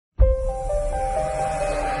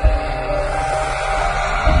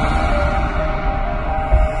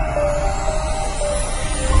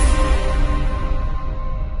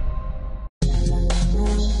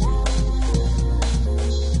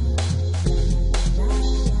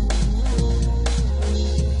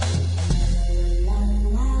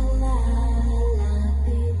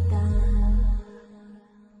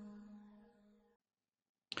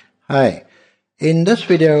Hi, in this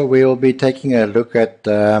video we will be taking a look at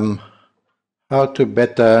how to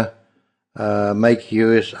better make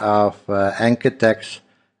use of anchor tags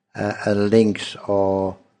links,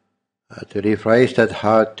 or to rephrase that,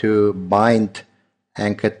 how to bind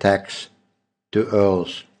anchor tags to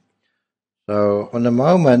URLs. So on the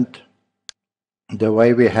moment, the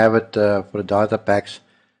way we have it for data packs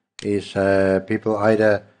is people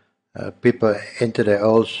enter their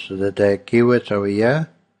URLs, their keywords over here,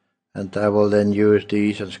 and I will then use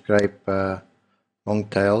these and scrape long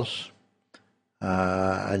tails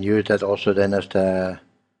and use that also then as the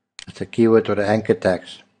keyword or the anchor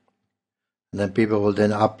tags. And then people will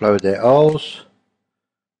then upload their URLs,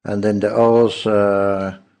 and then the URLs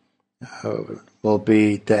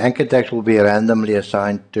the anchor tags will be randomly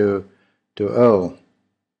assigned to URL.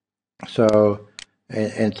 So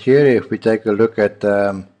in theory, if we take a look at,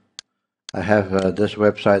 I have this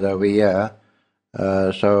website over here.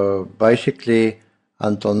 So basically,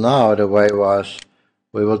 until now, the way was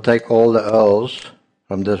we will take all the URLs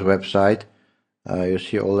from this website. You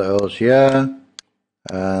see all the URLs here,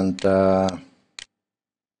 and the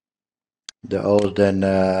URLs then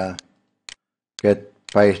get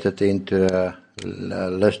pasted into the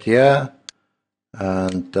list here,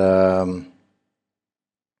 and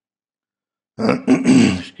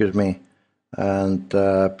excuse me, and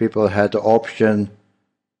people had the option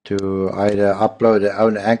to either upload their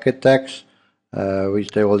own anchor tags, which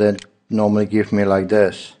they will then normally give me like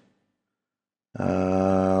this,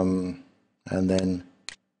 and then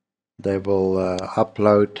they will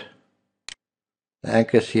upload the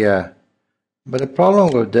anchors here. But the problem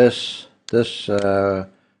with this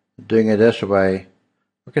doing it this way,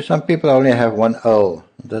 because some people only have one URL,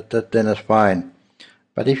 that then is fine.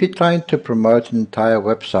 But if you're trying to promote an entire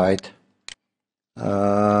website,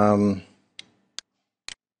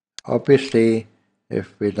 obviously,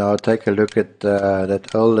 if we now take a look at that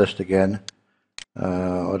URL list again,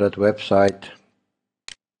 or that website,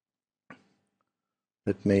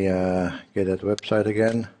 let me get that website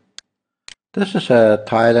again. This is a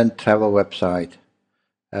Thailand travel website,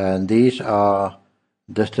 and these are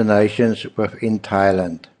destinations within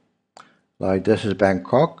Thailand. Like this is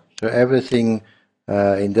Bangkok, so everything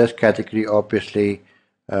in this category obviously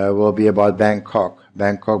will be about Bangkok.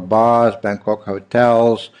 Bangkok bars, Bangkok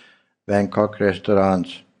hotels, Bangkok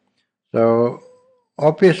restaurants. So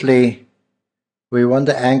obviously we want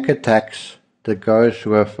the anchor tags that goes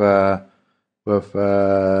with the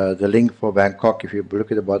link for Bangkok. If you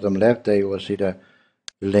look at the bottom left there, you will see the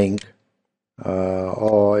link.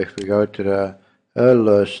 Or if we go to the URL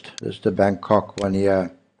list, this is the Bangkok one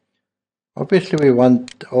here. Obviously we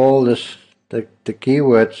want all this, the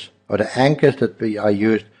keywords or the anchors that we are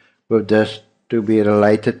used with this to be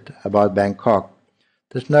related about Bangkok.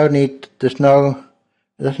 There's no need, it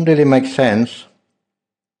doesn't really make sense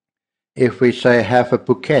if we say have a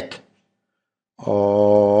Phuket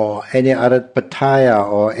or any other Pattaya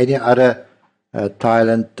or any other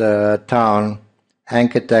Thailand town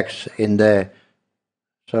anchor tags in there.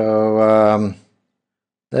 So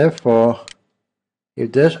therefore,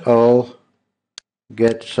 if this all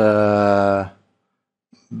gets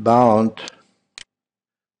bound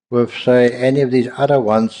with, say, any of these other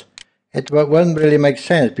ones, it won't really make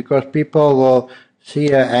sense, because people will see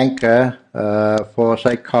an anchor for,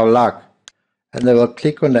 say, Khao Lak, and they will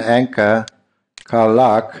click on the anchor Khao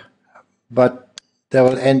Lak, but they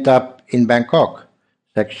will end up in Bangkok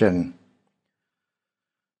section.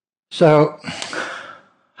 So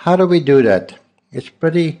how do we do that? It's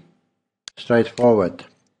pretty straightforward.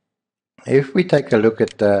 If we take a look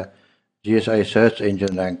at the GSA search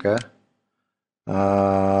engine ranker,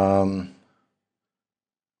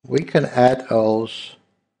 we can add URLs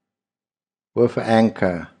with an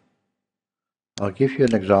anchor. I'll give you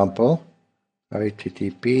an example.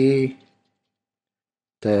 http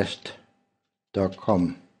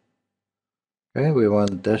test.com. Okay, we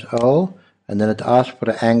want this URL, and then it asks for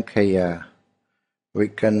the anchor here. We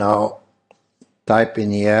can now type in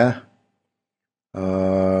here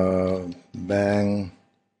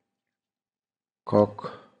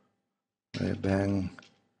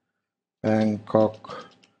Bangkok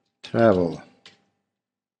travel.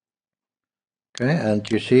 Okay, and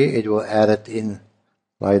you see it will add it in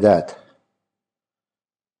like that.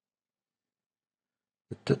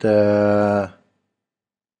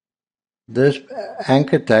 This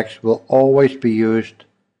anchor text will always be used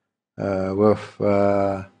with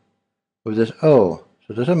this URL. So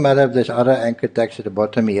it doesn't matter if there's other anchor text at the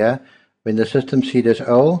bottom here. When the system sees this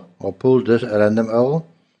URL or pulls this random URL,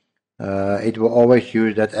 it will always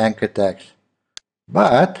use that anchor text.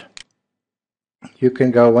 But you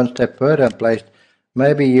can go one step further and place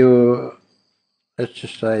maybe you, let's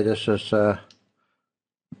just say this is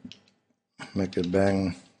make it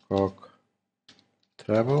Bangkok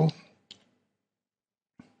travel.com.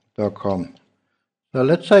 So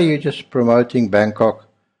let's say you're just promoting Bangkok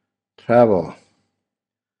travel.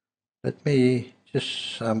 Let me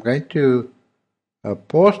just, I'm going to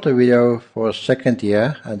pause the video for a second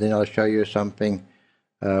here, and then I'll show you something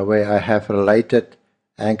where I have related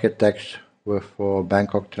anchor text for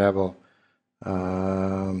Bangkok travel.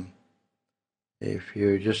 If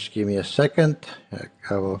you just give me a second,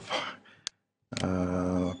 I will.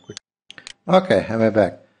 Okay, I'm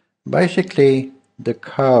back. Basically, the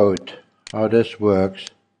code, how this works,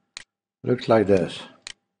 looks like this.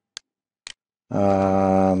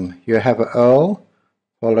 You have a O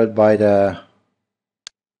followed by the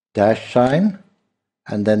dash sign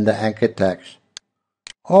and then the anchor text.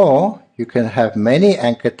 Or you can have many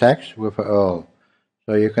anchor texts with a O.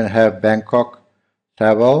 So you can have Bangkok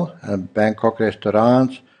travel and Bangkok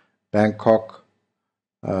restaurants, Bangkok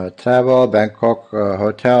travel, Bangkok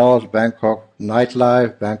hotels, Bangkok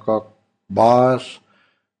nightlife, Bangkok bars,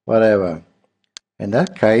 whatever. In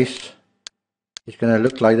that case, it's going to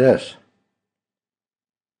look like this.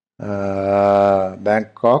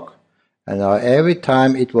 Bangkok, and now every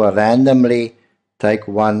time it will randomly take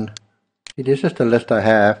one. See, this is the list I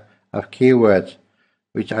have of keywords,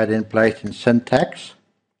 which I then placed in syntax,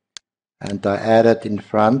 and I added in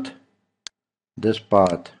front this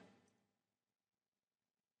part.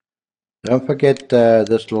 Don't forget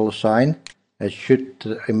this little sign. It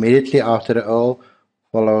should immediately after the O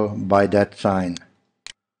follow by that sign.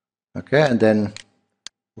 Okay, and then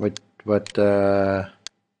what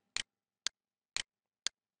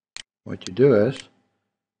you do is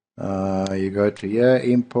you go to here,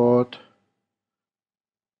 import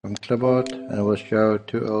from clipboard, and it will show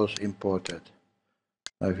 2 O's imported.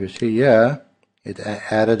 Now if you see here, it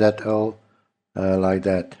added that O like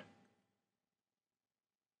that.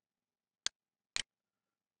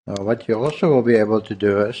 Now what you also will be able to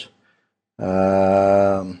do is,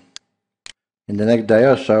 in the next day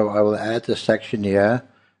or so, I will add a section here,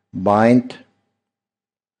 bind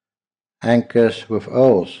anchors with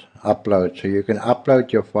O's, upload. So you can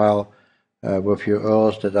upload your file with your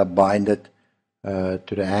O's that are binded to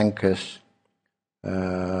the anchors.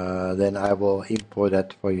 Then I will import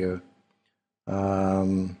that for you.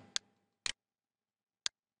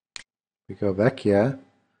 We go back here.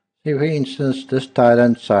 See, for instance, this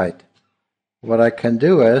Thailand site. What I can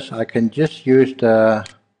do is I can just use the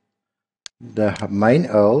main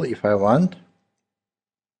O if I want,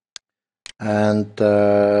 and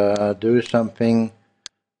do something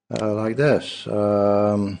like this.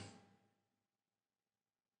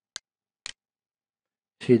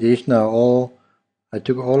 See, these now all. I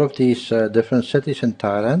took all of these different cities in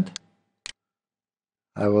Thailand.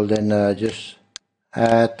 I will then just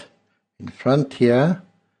add in front here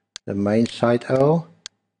the main site O.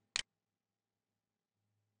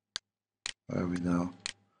 Where are we now?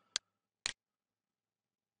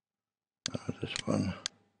 This one.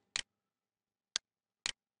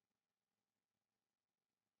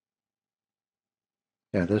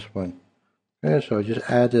 Yeah, this one. Okay, so I just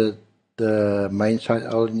added the main site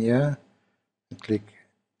O in here and click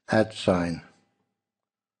add sign.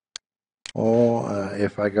 Or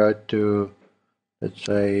if I go to, let's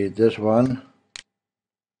say, this one,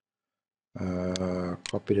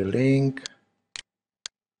 copy the link.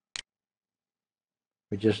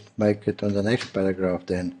 We just make it on the next paragraph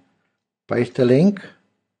then. Paste the link,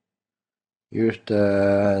 use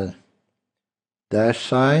the dash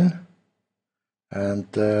sign, and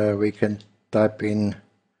we can type in,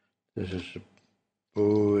 this is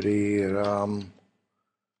Buriram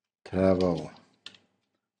travel,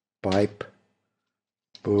 pipe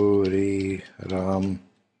Buriram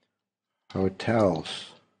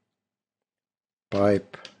hotels,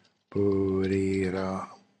 pipe Buriram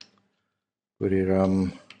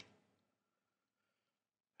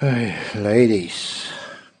ladies,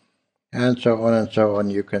 and so on and so on.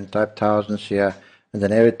 You can type thousands here, and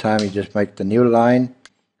then every time you just make the new line,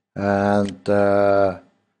 and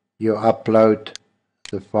you upload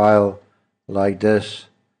the file like this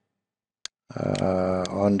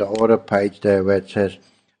on the order page there where it says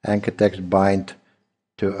anchor text bind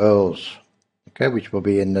to O's, okay, which will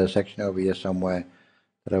be in the section over here somewhere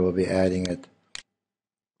that I will be adding it.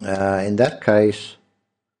 In that case,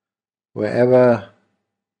 wherever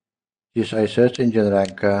GSA search engine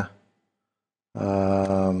ranker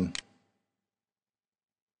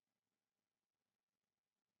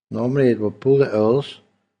normally it will pull the O's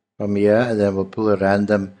from here and then we'll pull a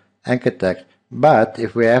random anchor text. But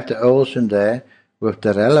if we have the O's in there with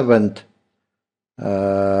the relevant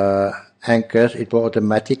anchors, it will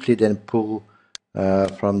automatically then pull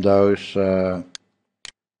from those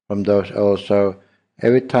also.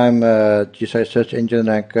 Every time GSA search engine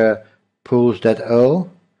ranker pulls that URL,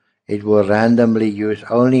 it will randomly use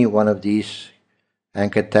only one of these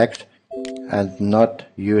anchor tags and not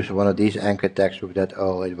use one of these anchor tags with that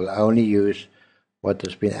URL. It will only use what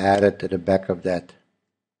has been added to the back of that.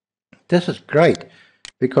 This is great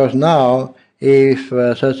because now if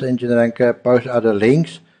search engine ranker posts other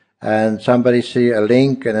links and somebody see a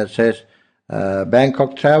link and it says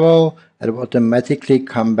Bangkok travel, it will automatically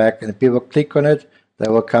come back, and if people click on it, they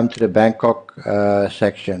will come to the Bangkok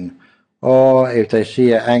section. Or if they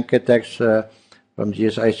see an anchor text from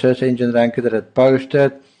GSA search engine ranker that it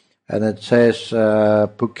posted and it says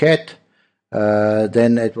Phuket,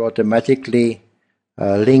 then it will automatically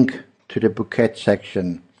link to the Phuket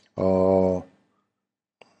section or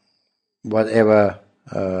whatever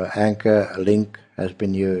anchor link has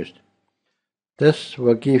been used. This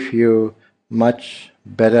will give you much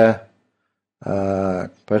better,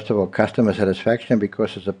 first of all, customer satisfaction,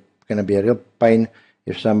 because it's going to be a real pain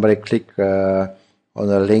if somebody click on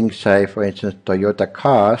a link, say for instance Toyota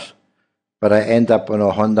cars, but I end up on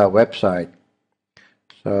a Honda website.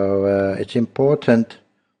 So it's important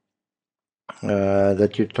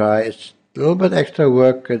that you try. It's a little bit extra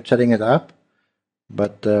work in setting it up,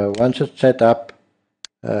 but once it's set up,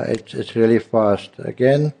 it's really fast.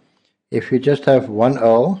 Again, if you just have one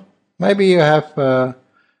URL, maybe you have a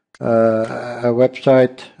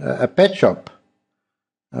website, a pet shop,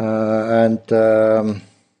 and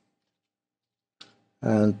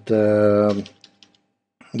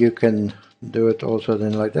you can do it also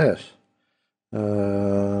then like this.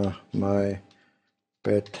 My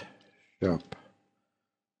pet shop.com,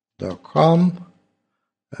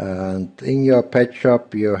 and in your pet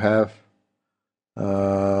shop you have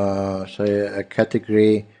say a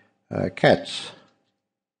category cats,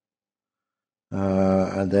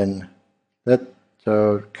 and then that,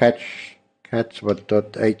 so cats what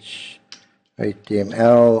 .html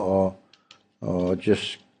or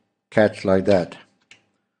just cats like that,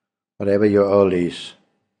 whatever your URL is.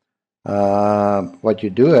 What you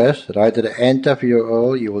do is, right at the end of your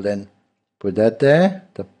URL, you will then put that there,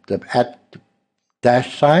 the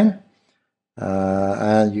dash sign,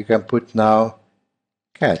 and you can put now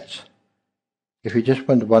cats if you just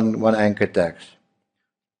want one anchor text.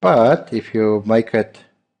 But if you make it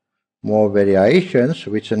more variations,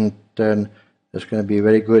 which in turn is going to be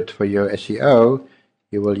very good for your SEO,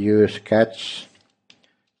 you will use cats,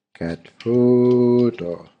 cat food,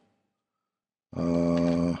 or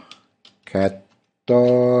cat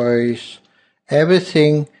toys,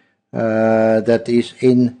 everything that is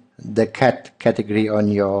in the cat category on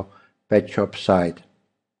your pet shop site.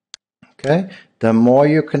 Okay, the more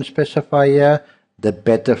you can specify here, the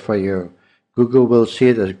better for you. Google will see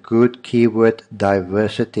it as good keyword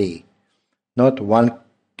diversity, not one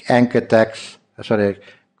anchor text,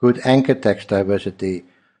 good anchor text diversity,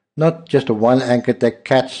 not just one anchor text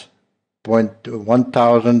cats point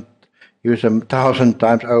 1,000, use 1,000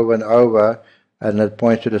 times over and over, and it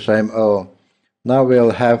points to the same URL. Now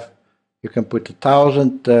we'll have, you can put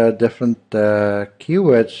 1,000 different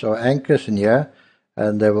keywords or anchors in here,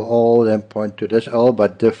 and they will all then point to this URL,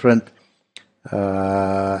 but different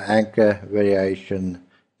anchor variation.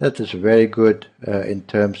 That is very good in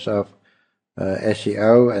terms of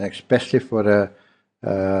SEO, and especially for the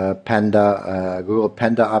Google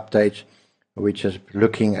Panda updates, which is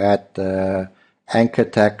looking at anchor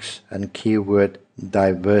tags and keyword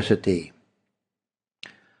diversity.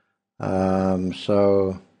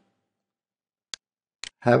 So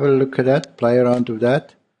have a look at that, play around with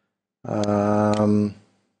that.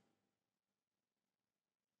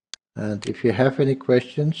 And if you have any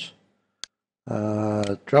questions,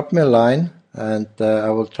 drop me a line and I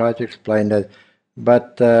will try to explain that.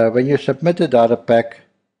 But when you submit the data pack,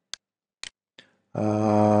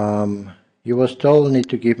 you will still need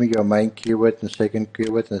to give me your main keyword and second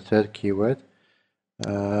keyword and third keyword,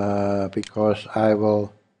 because I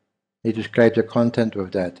will need to scrape the content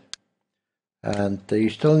with that. And you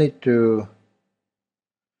still need to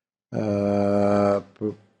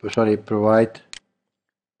provide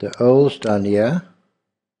the URLs down here.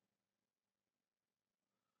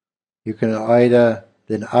 You can either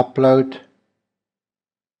then upload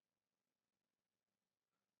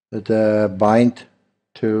the bind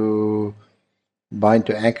to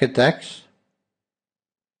anchor tags,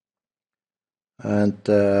 and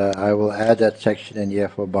I will add that section in here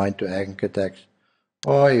for bind to anchor tags.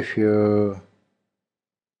 Or if you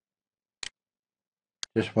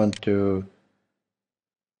just want to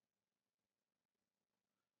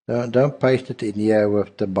Don't paste it in here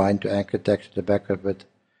with the bind to anchor text at the back of it,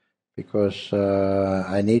 because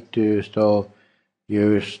I need to still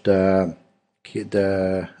use the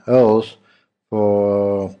URLs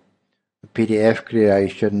for PDF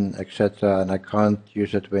creation, etc., and I can't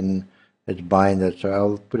use it when it's binded. So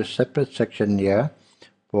I'll put a separate section here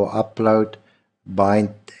for upload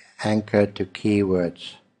bind anchor to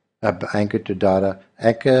keywords, anchor to data,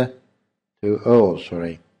 anchor to URLs,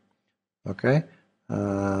 sorry. Okay.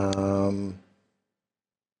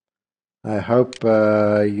 I hope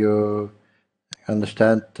you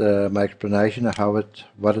understand my explanation of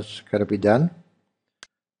what it's going to be done.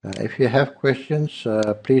 If you have questions,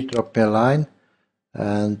 please drop me a line,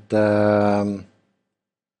 and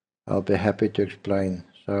I'll be happy to explain.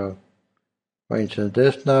 So, for instance,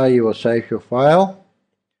 this now you will save your file.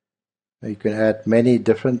 You can add many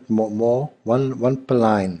different more one per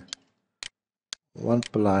line,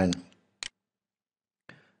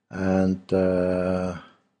 and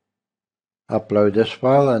upload this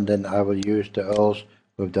file, and then I will use the URLs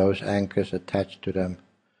with those anchors attached to them.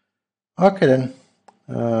 Okay then.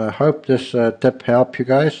 Hope this tip helped you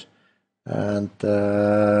guys, and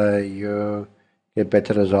you get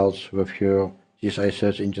better results with your GSA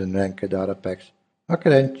search engine ranker data packs. Okay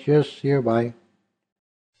then, cheers, see you, bye.